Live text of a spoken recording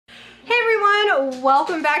everyone,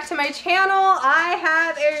 welcome back to my channel. I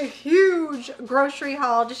have a huge grocery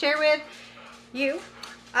haul to share with you.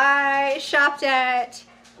 I shopped at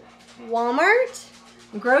Walmart,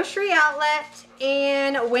 Grocery Outlet,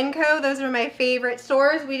 and Winco. Those are my favorite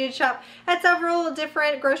stores. We did shop at several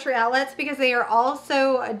different grocery outlets because they are all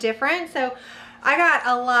so different. So I got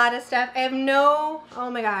a lot of stuff.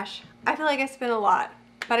 Oh my gosh, I feel like I spent a lot,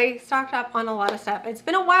 but I stocked up on a lot of stuff. It's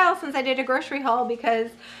been a while since I did a grocery haul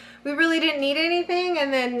because we really didn't need anything,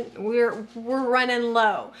 and then we're running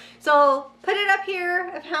low. So I'll put it up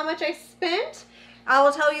here of how much I spent. I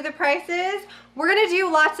will tell you the prices. We're gonna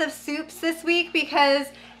do lots of soups this week because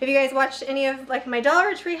if you guys watched any of like my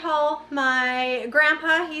Dollar Tree haul, my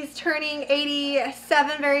grandpa, he's turning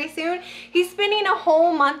 87 very soon. He's spending a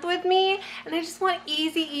whole month with me, and I just want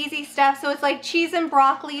easy stuff. So it's like cheese and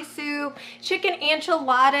broccoli soup, chicken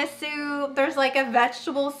enchilada soup, there's like a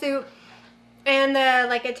vegetable soup, and the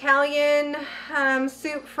like Italian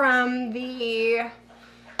soup from the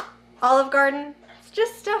Olive Garden. It's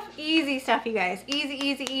just stuff, easy stuff, you guys.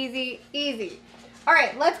 Easy. All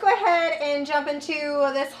right, let's go ahead and jump into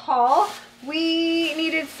this haul. We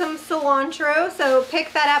needed some cilantro, so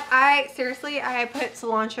pick that up. I put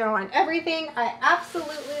cilantro on everything. I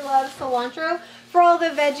absolutely love cilantro. For all the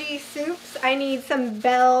veggie soups, I need some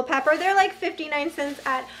bell pepper. They're like 59 cents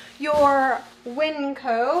at your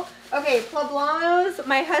Winco. Okay, poblanos.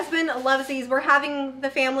 My husband loves these. We're having the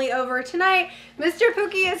family over tonight. Mr.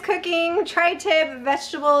 Pookie is cooking tri-tip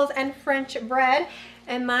vegetables and French bread.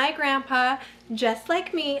 And my grandpa, just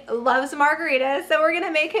like me, loves margaritas, so we're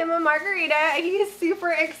gonna make him a margarita. He's super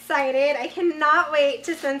excited. I cannot wait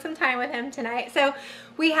to spend some time with him tonight. So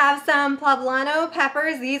we have some poblano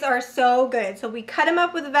peppers. These are so good. So we cut them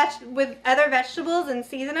up with other vegetables and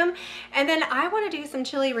season them. And then I want to do some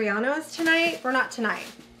chili rellenos tonight. Or not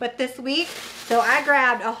tonight, but this week. So I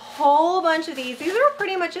grabbed a whole bunch of these. These are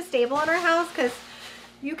pretty much a staple in our house because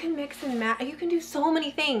you can mix and match. You can do so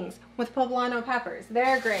many things with poblano peppers.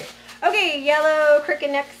 They're great. Okay, yellow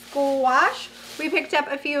cricket neck squash. We picked up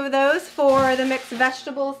a few of those for the mixed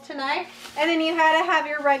vegetables tonight. And then you had to have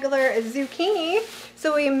your regular zucchini.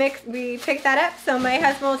 So we picked that up. So my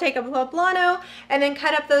husband will take a poblano and then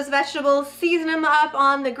cut up those vegetables, season them up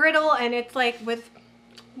on the griddle, and it's like with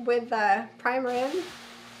prime rib,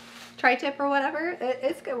 tri-tip or whatever.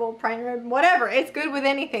 It's good. Well, prime rib, whatever. It's good with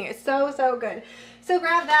anything. It's so good. So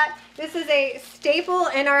grab that. This is a staple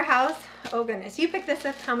in our house. Oh goodness, you picked this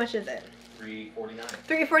up. How much is it? $3.49.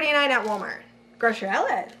 $3.49 at Walmart. Grocery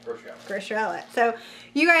Outlet. Grocery Outlet. So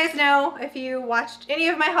you guys know, if you watched any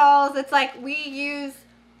of my hauls, it's like we use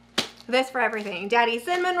this for everything. Daddy's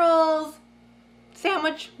cinnamon rolls,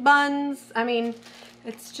 sandwich buns. I mean,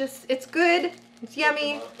 it's good. It's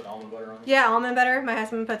yummy. Put almond butter on it. Yeah, almond butter. My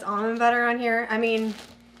husband puts almond butter on here. I mean,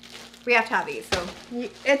 we have to have these. So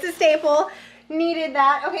it's a staple. Needed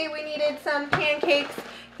that. Okay, we needed some pancakes.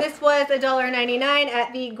 This was $1.99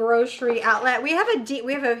 at the Grocery Outlet. We have a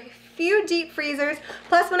few deep freezers.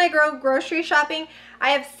 Plus, when I go grocery shopping,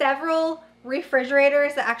 I have several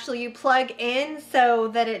refrigerators that actually you plug in so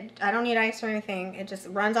that I don't need ice or anything. It just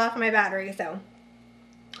runs off my battery. So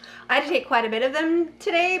I had to take quite a bit of them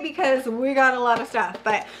today because we got a lot of stuff.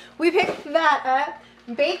 But we picked that up.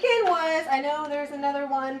 Bacon was, I know there's another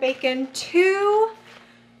one, bacon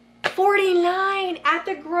 $2.49 at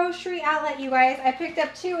the Grocery Outlet, you guys. I picked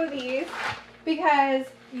up 2 of these because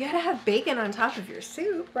you gotta have bacon on top of your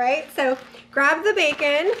soup, right? So grab the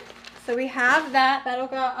bacon. So we have that. That'll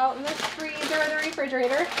go out in the freezer or the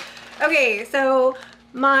refrigerator. Okay, so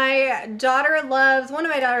one of my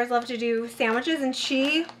daughters loves to do sandwiches, and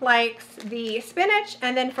she likes the spinach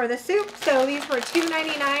and then for the soup. So these were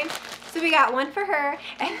 $2.99. So we got one for her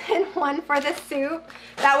and then one for the soup.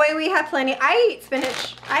 That way we have plenty. I eat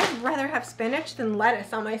spinach. I'd rather have spinach than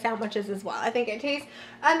lettuce on my sandwiches as well. I think it tastes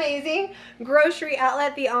amazing. Grocery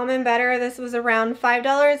Outlet, the almond butter. This was around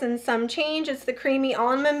 $5 and some change. It's the creamy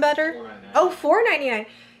almond butter. $4.99. Oh, $4.99.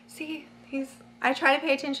 See, I try to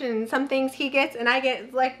pay attention in some things he gets and I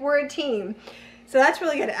get, like, we're a team. So that's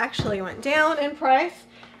really good. It actually went down in price.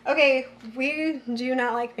 Okay, we do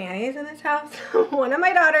not like mayonnaise in this house. One of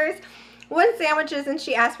my daughters wants sandwiches and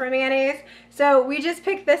she asked for mayonnaise. So we just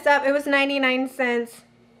picked this up. It was 99 cents.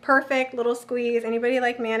 Perfect little squeeze. Anybody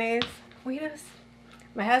like mayonnaise?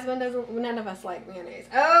 My husband doesn't, none of us like mayonnaise.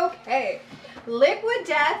 Okay, Liquid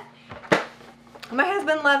Death. My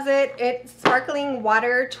husband loves it. It's sparkling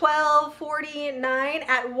water, $12.49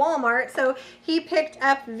 at Walmart. So he picked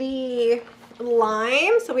up the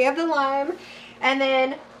lime. So we have the lime. And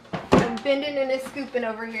then I'm bending and scooping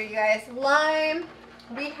over here, you guys. Lime.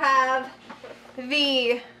 We have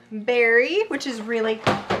the berry, which is really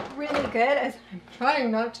really good as I'm trying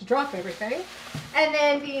not to drop everything. And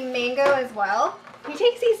then the mango as well. He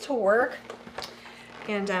takes these to work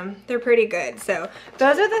and they're pretty good. So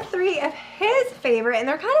those are the 3 of his favorite, and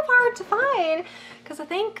they're kind of hard to find because I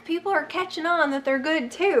think people are catching on that they're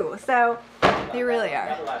good too. So they really are.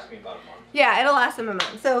 That'll last me about a month. Yeah, it'll last him a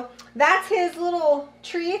month. So that's his little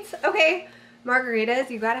treats. Okay, margaritas.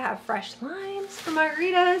 You gotta have fresh limes for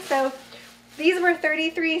margaritas. So these were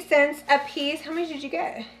 33 cents a piece. How many did you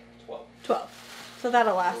get? 12. 12. So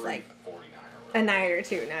that'll last like 49 a night or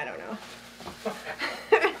 2. No, I don't know.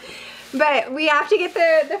 But we have to get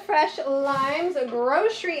the fresh limes. A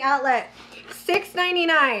grocery outlet,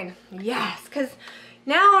 $6.99. Yes, because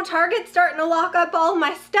now Target's starting to lock up all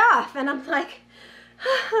my stuff, and I'm like,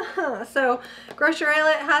 so grocery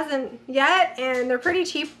outlet hasn't yet, and they're pretty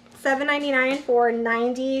cheap, $7.99 for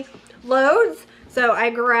 90 loads. So I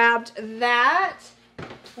grabbed that.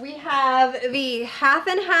 We have the half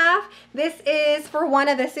and half. This is for one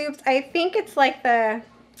of the soups. I think it's like the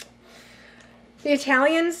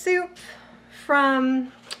Italian soup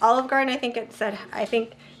from Olive Garden. I think it said,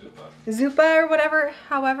 Zuppa or whatever.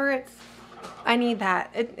 However, it's, I need that.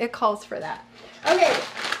 It calls for that. Okay,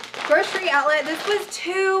 grocery outlet. This was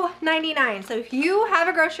 $2.99. So if you have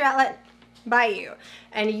a grocery outlet by you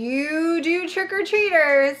and you do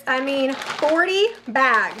trick-or-treaters, I mean 40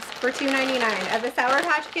 bags for $2.99 of the Sour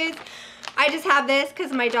Patch Kids. I just have this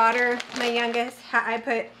because my daughter, my youngest, I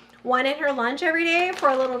put one in her lunch every day for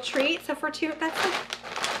a little treat. So for that's like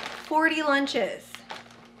 40 lunches.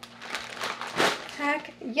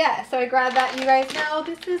 Heck yeah. So I grabbed that. You guys know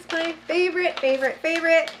this is my favorite.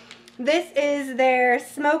 This is their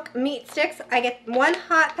smoked meat sticks. I get 1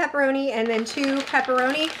 hot pepperoni and then 2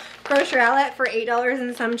 pepperoni. Grocery outlet for $8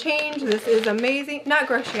 and some change. This is amazing. Not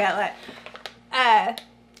grocery outlet.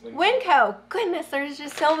 Winco. Goodness, there's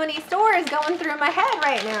just so many stores going through my head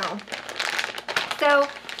right now. So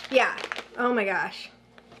yeah. Oh my gosh.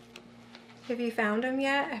 Have you found them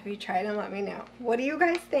yet? Have you tried them? Let me know. What do you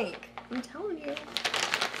guys think? I'm telling you.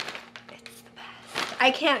 It's the best.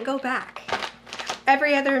 I can't go back.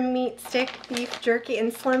 Every other meat stick, beef jerky,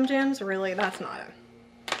 and Slim Jims, really, that's not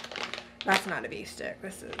a beef stick.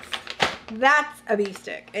 That's a beef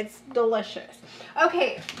stick. It's delicious.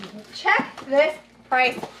 Okay, check this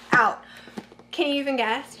price out. Can you even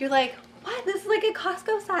guess? You're like, what? This is like a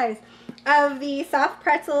Costco size. Of the soft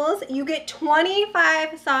pretzels, you get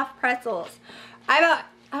 25 soft pretzels. I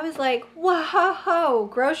was like, whoa,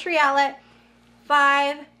 grocery outlet,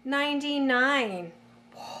 $5.99.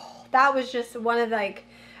 That was just one of like,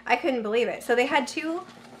 I couldn't believe it. So they had two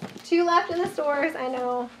left in the stores. I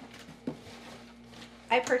know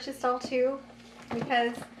I purchased all 2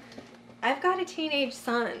 because I've got a teenage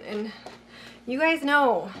son, and you guys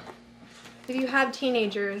know if you have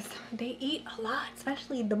teenagers, they eat a lot,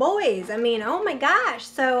 especially the boys. I mean, oh my gosh.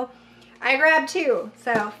 So I grabbed 2.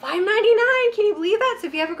 So $5.99. Can you believe that? So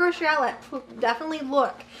if you have a grocery outlet, definitely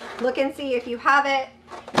look and see if you have it.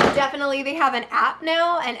 Definitely, they have an app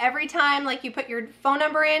now, and every time like you put your phone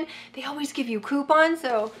number in, they always give you coupons.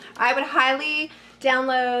 So I would highly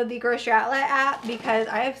download the grocery outlet app because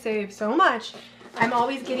I have saved so much. I'm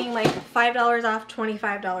always getting like $5 off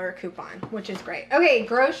 $25 coupon, which is great. Okay,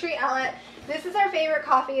 grocery outlet. This is our favorite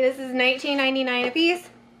coffee. This is $19.99 a piece.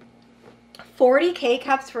 40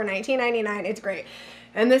 K-cups for $19.99. It's great.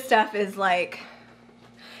 And this stuff is like,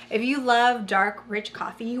 if you love dark, rich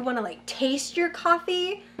coffee, you want to like taste your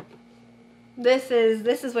coffee, this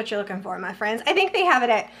is what you're looking for, my friends. I think they have it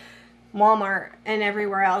at Walmart and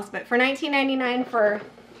everywhere else, but for $19.99 for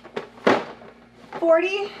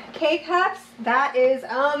 40 K-cups, that is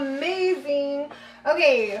amazing.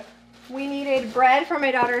 Okay, we needed bread for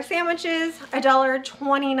my daughter's sandwiches,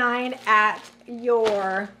 $1.29 at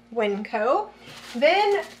your Winco.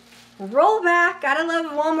 Then rollback, gotta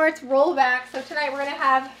love Walmart's rollback. So tonight we're gonna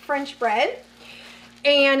have French bread,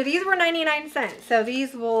 and these were 99 cents. So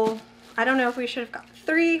these will, I don't know if we should have got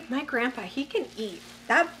 3. My grandpa, he can eat.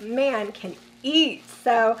 That man can eat.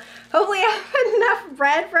 So hopefully I have enough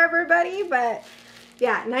bread for everybody, but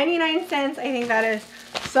yeah, 99 cents. I think that is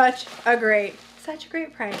such a great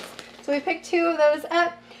price. So we picked 2 of those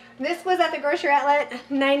up. This was at the grocery outlet,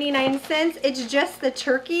 99 cents. It's just the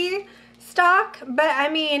turkey stock, but I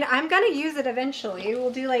mean, I'm gonna use it eventually.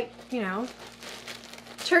 We'll do like, you know,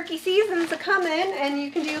 turkey seasons are coming, and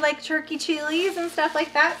you can do like turkey chilies and stuff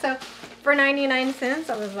like that. So for 99 cents,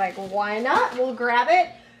 I was like, why not? We'll grab it.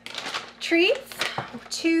 Treats,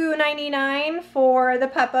 $2.99 for the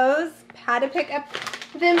puppos. Had to pick up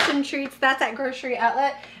them some treats. That's at grocery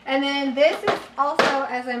outlet. And then this is also,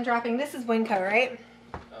 as I'm dropping, this is Winco, right?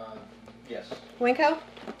 Yes. Winco?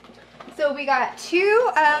 So So we got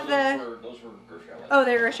two of Those were grocery outlet. oh,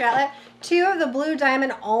 they're grocery outlet. Two of the Blue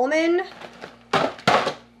Diamond Almond.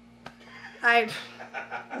 I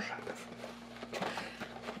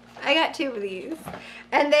got two of these.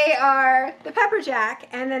 And they are the Pepper Jack.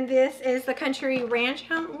 And then this is the Country Ranch.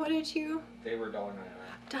 What did you? They were $1.99.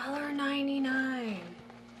 $1.99.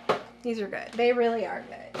 These are good. They really are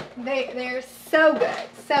good. They're so good.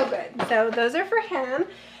 So good. So those are for him.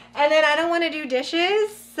 And then I don't want to do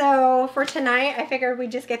dishes. So for tonight, I figured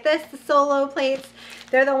we'd just get this. The Solo plates.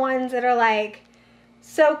 They're the ones that are like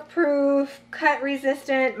soak proof, cut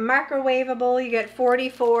resistant, microwavable. You get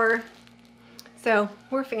 44. So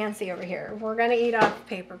we're fancy over here. We're going to eat off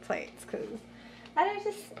paper plates because I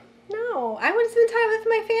just... No, I want to spend time with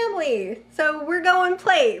my family. So we're going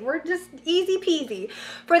plate. We're just easy peasy.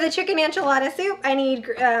 For the chicken enchilada soup, I need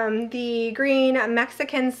the green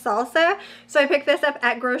Mexican salsa. So I picked this up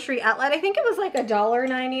at Grocery Outlet. I think it was like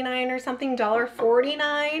 $1.99 or something,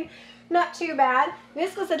 $1.49. Not too bad.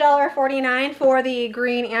 This was $1.49 for the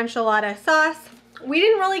green enchilada sauce. We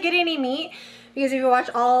didn't really get any meat because if you watch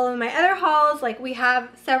all of my other hauls, like we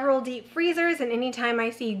have several deep freezers, and anytime I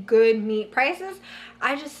see good meat prices,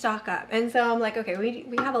 I just stock up. And so I'm like, okay, we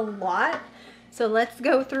have a lot. So let's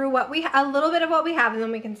go through a little bit of what we have, and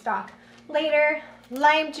then we can stock later.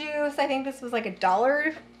 Lime juice, I think this was like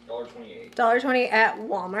 $1.28. $1.28 at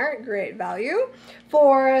Walmart, great value.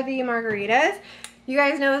 For the margaritas, you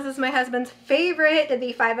guys know this is my husband's favorite,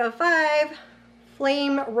 the 505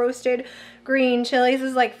 flame roasted green chilies. This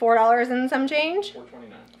is like $4 and some change.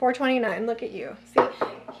 $4.29. $4.29. Look at you. See,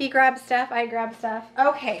 he grabs stuff, I grab stuff.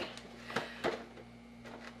 Okay.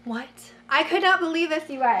 What? I could not believe this,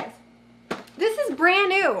 you guys. This is brand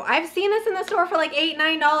new. I've seen this in the store for like $8,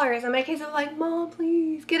 $9. And my kids are like, Mom,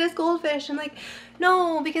 please get us goldfish. I'm like,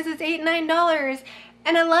 no, because it's $8, $9.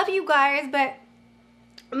 And I love you guys, but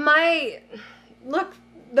look,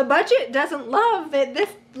 the budget doesn't love that this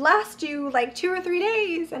lasts you like 2 or 3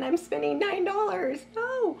 days and I'm spending $9.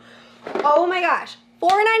 No. Oh my gosh.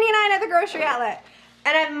 $4.99 at the Grocery Outlet.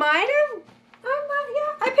 And I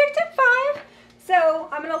picked up 5. So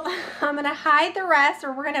I'm gonna hide the rest,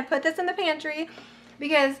 or we're gonna put this in the pantry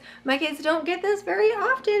because my kids don't get this very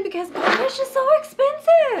often because goldfish is so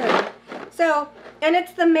expensive. So, and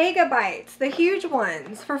it's the mega bites, the huge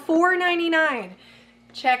ones for $4.99.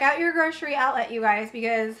 Check out your Grocery Outlet, you guys,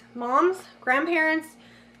 because moms, grandparents,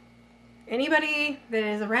 anybody that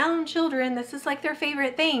is around children, this is like their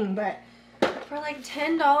favorite thing. But for like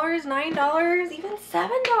 $10, $9, even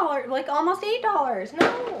 $7, like almost $8.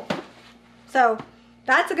 No. So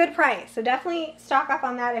that's a good price. So definitely stock up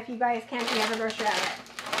on that if you guys can't have a Grocery Outlet.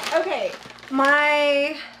 Okay,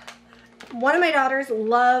 one of my daughters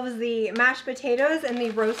loves the mashed potatoes and the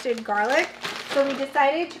roasted garlic. So we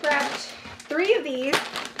decided to grab 3 of these.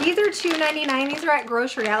 These are $2.99. These are at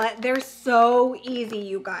Grocery Outlet. They're so easy,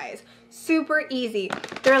 you guys. Super easy.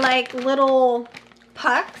 They're like little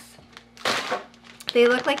pucks. They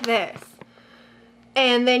look like this.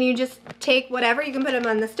 And then you just take whatever. You can put them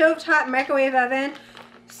on the stovetop, microwave oven.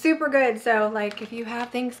 Super good. So like if you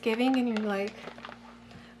have Thanksgiving and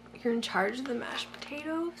you're in charge of the mashed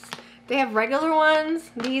potatoes. They have regular ones.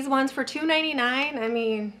 These ones for $2.99. I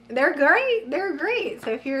mean, they're great. They're great.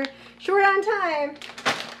 So if you're short on time,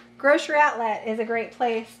 Grocery Outlet is a great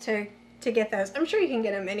place to get those. I'm sure you can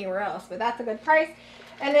get them anywhere else, but that's a good price.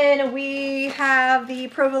 And then we have the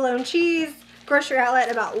provolone cheese. Grocery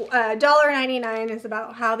Outlet, about $1.99 is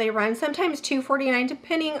about how they run. Sometimes $2.49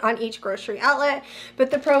 depending on each Grocery Outlet. But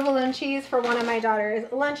the provolone cheese for one of my daughter's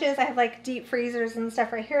lunches, I have like deep freezers and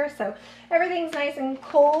stuff right here, so everything's nice and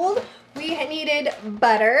cold. We needed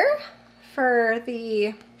butter for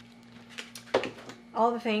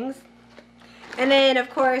all the things. And then of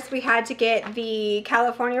course we had to get the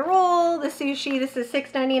California roll, the sushi. This is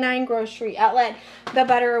 $6.99 Grocery Outlet. The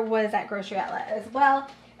butter was at Grocery Outlet as well.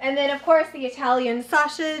 And then, of course, the Italian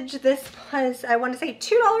sausage. This was, I want to say,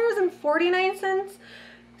 $2.49,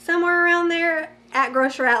 somewhere around there at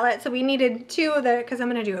Grocery Outlet. So we needed 2 of the, because I'm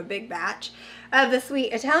going to do a big batch of the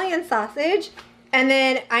sweet Italian sausage. And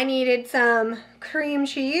then I needed some cream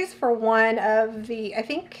cheese for one of the, I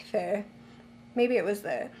think maybe it was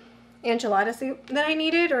the enchilada soup that I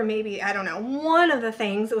needed, or maybe, I don't know, one of the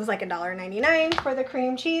things. It was like $1.99 for the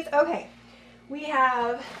cream cheese. Okay, we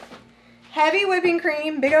have heavy whipping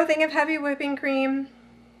cream, big old thing of heavy whipping cream.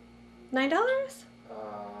 $9?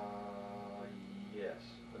 Yes.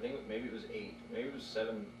 I think maybe it was 8. Maybe it was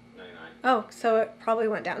 $7.99. Oh, so it probably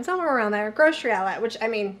went down somewhere around there. Grocery Outlet, which I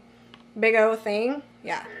mean, big old thing.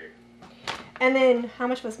 Yeah. And then how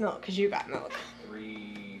much was milk? Because you got milk.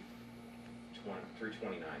 $3.29.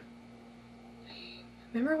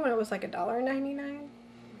 Remember when it was like $1.99?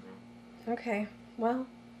 Okay, well,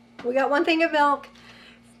 we got one thing of milk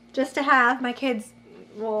just to have. My kids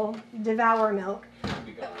will devour milk.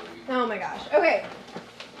 Oh my gosh. Okay.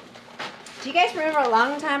 Do you guys remember a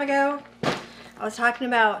long time ago I was talking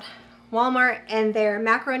about Walmart and their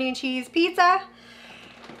macaroni and cheese pizza?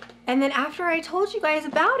 And then after I told you guys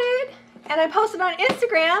about it and I posted on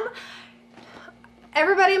Instagram,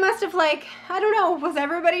 everybody must have like, I don't know, was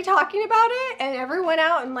everybody talking about it? And everyone went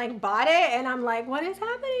out and like bought it, and I'm like, what is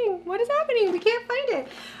happening? What is happening? We can't find it.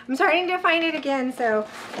 I'm starting to find it again. So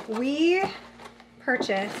we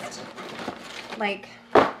purchased like,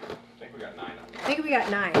 I think we got 9 of them. I think we got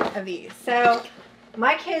 9 of these. So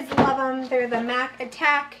my kids love them. They're the Mac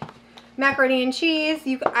Attack macaroni and cheese.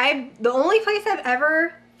 The only place I've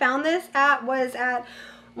ever found this at was at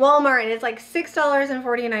Walmart, and it's like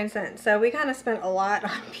 $6.49. So we kind of spent a lot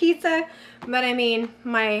on pizza, but I mean,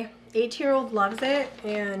 my 8-year-old loves it,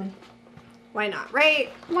 and why not, right?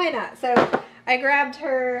 Why not? So I grabbed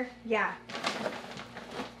her, yeah,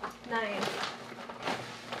 9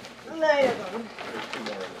 of them. There's 2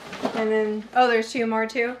 more in it. And then, oh, there's 2 more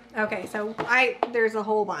too? Okay, so there's a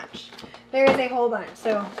whole bunch. There is a whole bunch.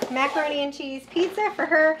 So macaroni and cheese pizza for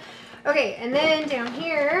her. Okay, and then down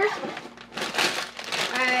here,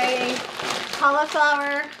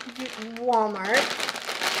 cauliflower Walmart,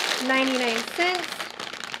 99 cents.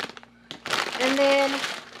 And then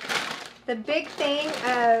the big thing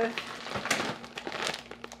of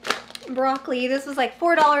broccoli. This was like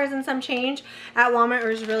 $4 and some change at Walmart. It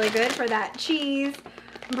was really good for that cheese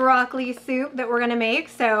broccoli soup that we're gonna make.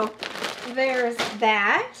 So there's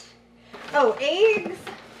that. Oh, eggs.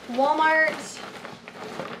 Walmart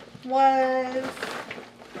was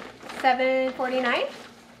 $7.49.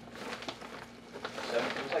 It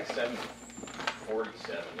was like $7.47.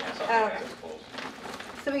 Yeah, something Oh, like okay. that. It's close.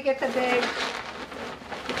 So we get the big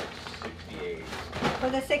 60 eggs. for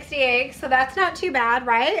the 60 eggs. So that's not too bad,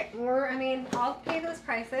 right? I mean, I'll pay those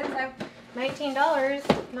prices. I've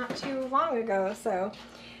 $19 not too long ago, so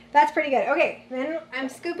that's pretty good. Okay, then I'm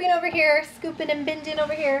scooping over here, scooping and bending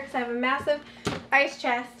over here, because I have a massive ice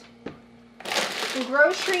chest.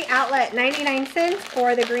 Grocery Outlet, 99 cents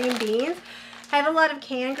for the green beans. I have a lot of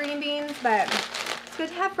canned green beans, but it's good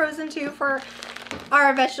to have frozen too for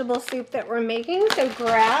our vegetable soup that we're making. So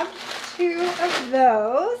grab 2 of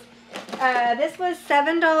those. This was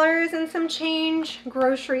 $7 and some change.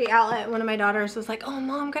 Grocery Outlet. One of my daughters was like, oh,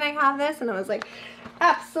 Mom, can I have this? And I was like,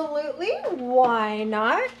 absolutely. Why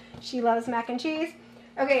not? She loves mac and cheese.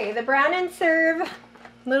 Okay, the Brown and Serve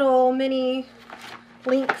little mini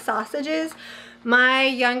link sausages. My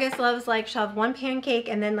youngest loves, like, she'll have 1 pancake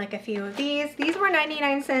and then like a few of these. These were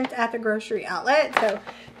 99 cents at the Grocery Outlet. So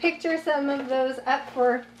picture some of those up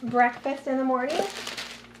for breakfast in the morning.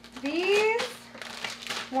 These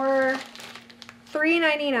were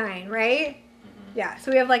 $3.99, right? Yeah,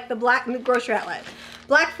 so we have like the Grocery Outlet.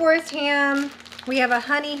 Black Forest ham. We have a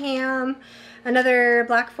honey ham, another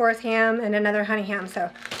Black Forest ham, and another honey ham. So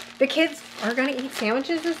the kids are gonna eat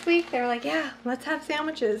sandwiches this week. They're like, yeah, let's have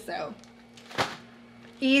sandwiches. So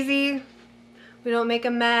easy. We don't make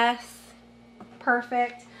a mess.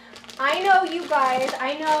 Perfect. I know, you guys,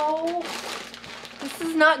 I know this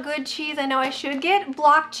is not good cheese. I know I should get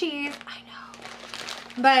block cheese. I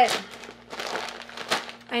know. But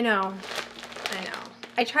I know.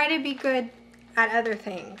 I try to be good at other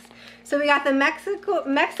things. So we got the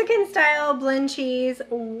Mexican style blend cheese,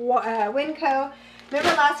 Winco.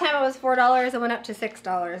 Remember last time it was $4, it went up to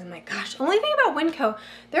 $6. I'm like, gosh, only thing about Winco,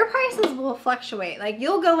 their prices will fluctuate. Like,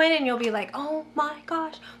 you'll go in and you'll be like, oh my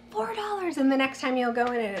gosh, $4. And the next time you'll go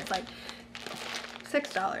in and it's like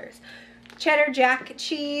 $6. Cheddar Jack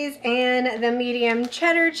cheese and the medium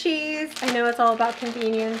cheddar cheese. I know it's all about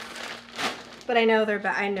convenience, but I know they're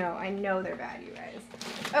bad. I know they're bad, you guys.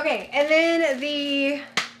 Okay, and then the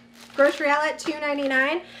Grocery Outlet,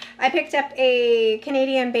 $2.99. I picked up a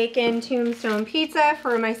Canadian bacon tombstone pizza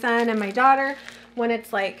for my son and my daughter when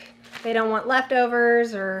it's like they don't want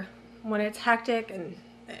leftovers or when it's hectic and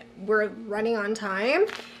we're running on time.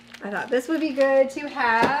 I thought this would be good to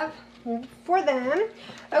have for them.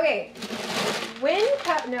 Okay,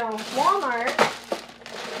 Walmart.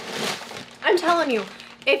 I'm telling you,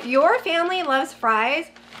 if your family loves fries,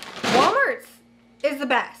 Walmart's is the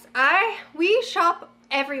best. We shop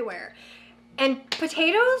everywhere. And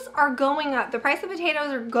potatoes are going up. The price of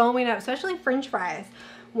potatoes are going up, especially French fries.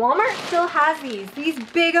 Walmart still has these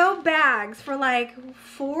big old bags for like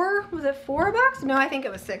was it $4? No, I think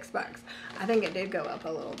it was $6. I think it did go up a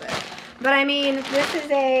little bit. But I mean, this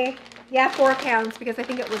is 4 pounds because I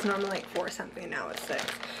think it was normally like 4 something, now it's 6.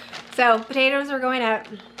 So potatoes are going up.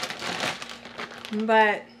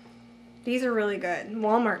 but these are really good.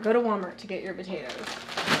 Walmart, go to Walmart to get your potatoes,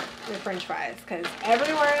 your french fries, because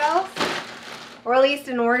everywhere else, or at least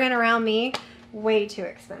in Oregon around me, way too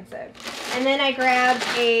expensive. And then I grabbed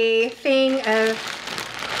a thing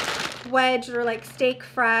of wedge or like steak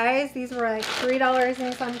fries. These were like $3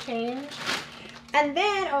 and some change. And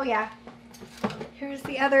then, oh yeah, here's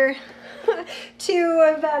the other two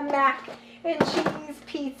of the mac and cheese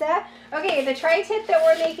pizza. Okay, the tri-tip that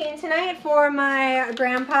we're making tonight for my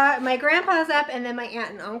grandpa. My grandpa's up and then my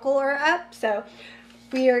aunt and uncle are up. So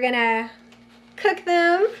we are gonna cook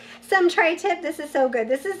them some tri-tip. This is so good.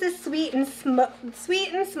 This is the sweet and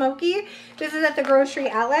smoky. This is at the grocery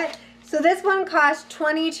outlet. So this one cost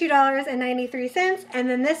 $22.93 and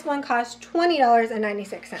then this one cost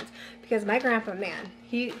 $20.96 because my grandpa, man,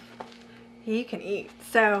 he can eat.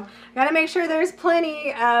 So I gotta make sure there's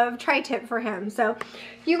plenty of tri-tip for him. So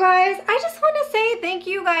you guys, I just want to say thank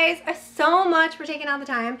you guys so much for taking out the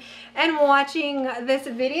time and watching this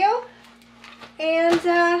video. And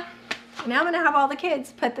now I'm gonna have all the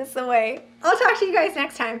kids put this away. I'll talk to you guys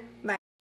next time. Bye.